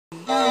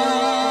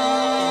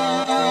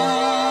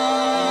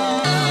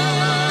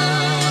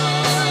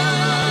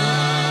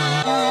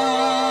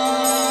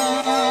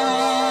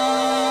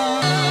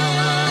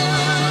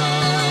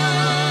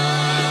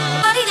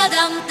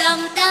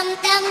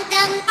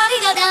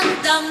So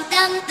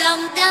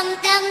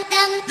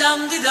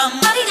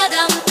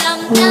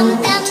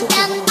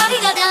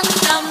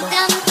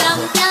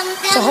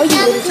how you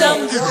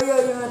doing? Yo,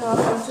 and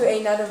welcome to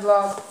another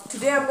vlog.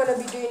 Today I'm gonna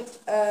be doing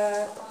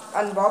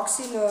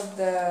unboxing of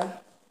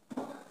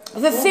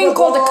the thing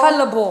called the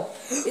color ball.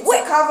 It's a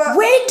cover.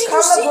 Where did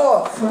you see?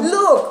 Ball.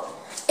 Look,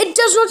 it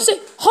does not say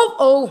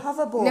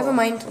hover ball. Never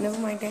mind,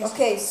 guys.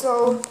 Okay,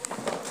 so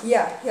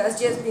yeah, he has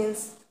just been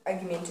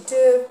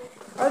argumentative.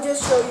 I'll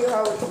just show you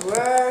how it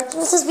works.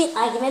 This has been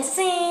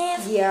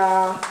argumentative.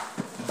 Yeah.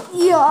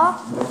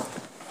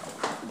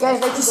 Guys,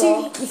 like you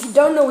see, if you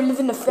don't know, we live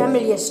in a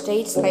family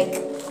estate. Like,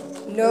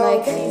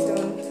 please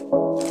don't.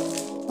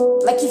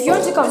 Like if you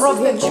want to come rob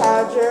him,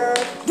 charger.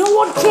 No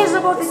one cares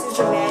about this. This is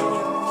the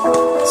manual.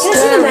 Can I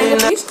see the manual,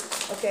 please?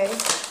 Okay.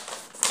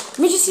 Let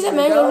me just see that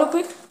manual real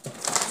quick.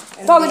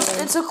 Dog,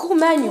 it's a cool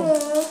manual.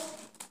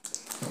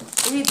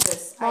 Read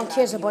this. No one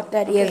cares about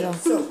that either.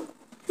 So,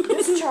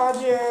 this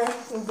charger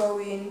will go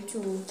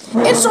into...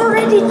 It's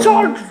already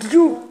charged,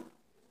 you.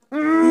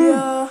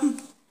 Yeah.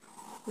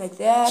 Like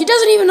that. He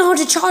doesn't even know how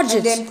to charge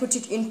it. Then put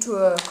it into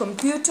a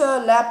computer,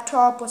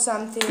 laptop or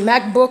something.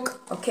 MacBook.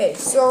 Okay,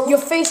 so... Your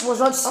face was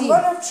not seen.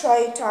 I'm gonna try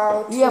it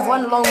out. You have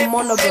one long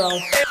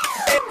monobrow.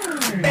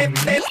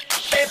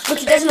 Look,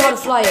 he doesn't know how to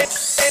fly it.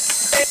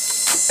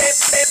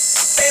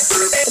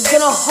 It's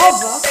gonna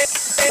hover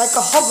like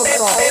a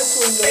hovercraft.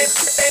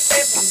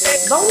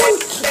 No one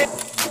can.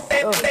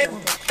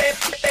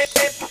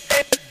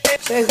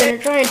 So he's gonna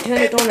try and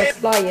turn it on and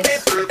fly it.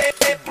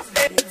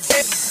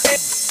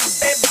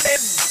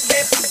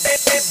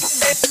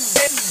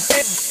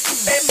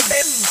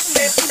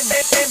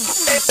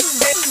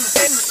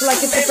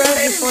 Like it's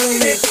apparently following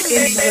the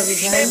skins every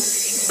time.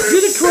 Do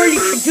the twirly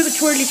trick, do the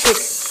twirly trick.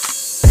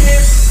 Do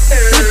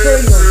the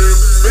twirly one.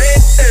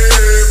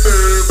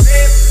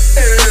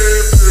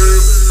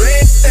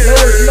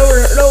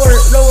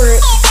 Lower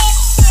it.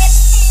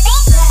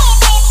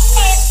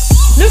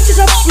 Lift it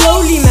up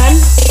slowly, man.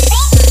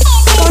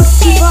 Can't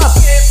keep up.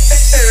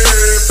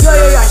 Yo,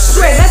 I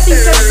swear, that thing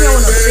touches me, I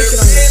wanna break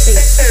it on your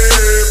face.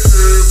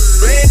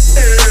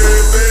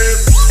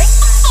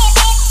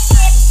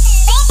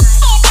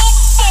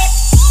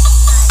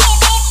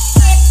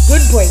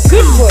 Good boy.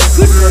 Bad boy.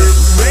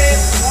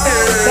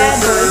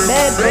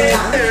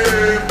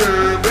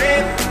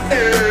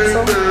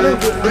 So,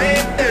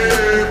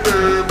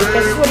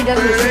 this is what he does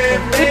in his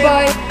kitchen.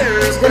 Goodbye.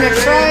 He's gonna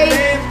try,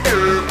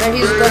 and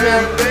he's gonna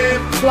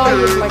fly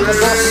it like a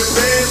boss.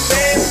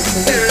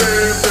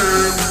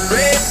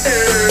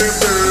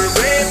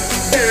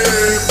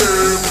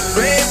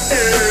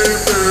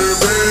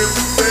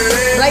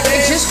 Like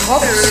it just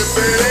hops.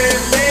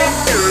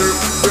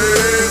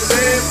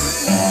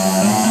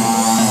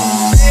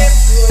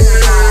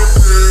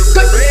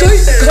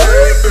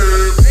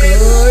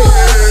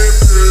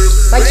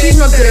 Like he's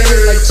not good at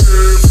it, like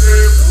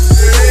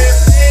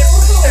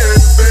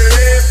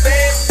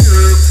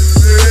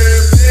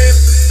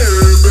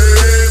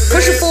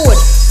push it forward.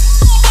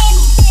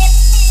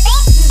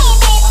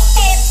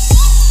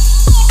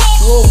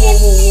 Whoa.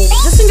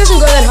 This thing doesn't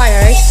go that high,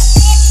 right? It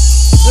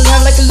doesn't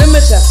have like a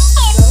limiter.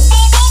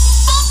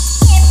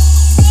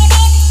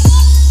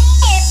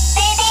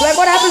 So like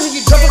what happens if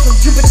you drop it from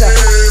Jupiter?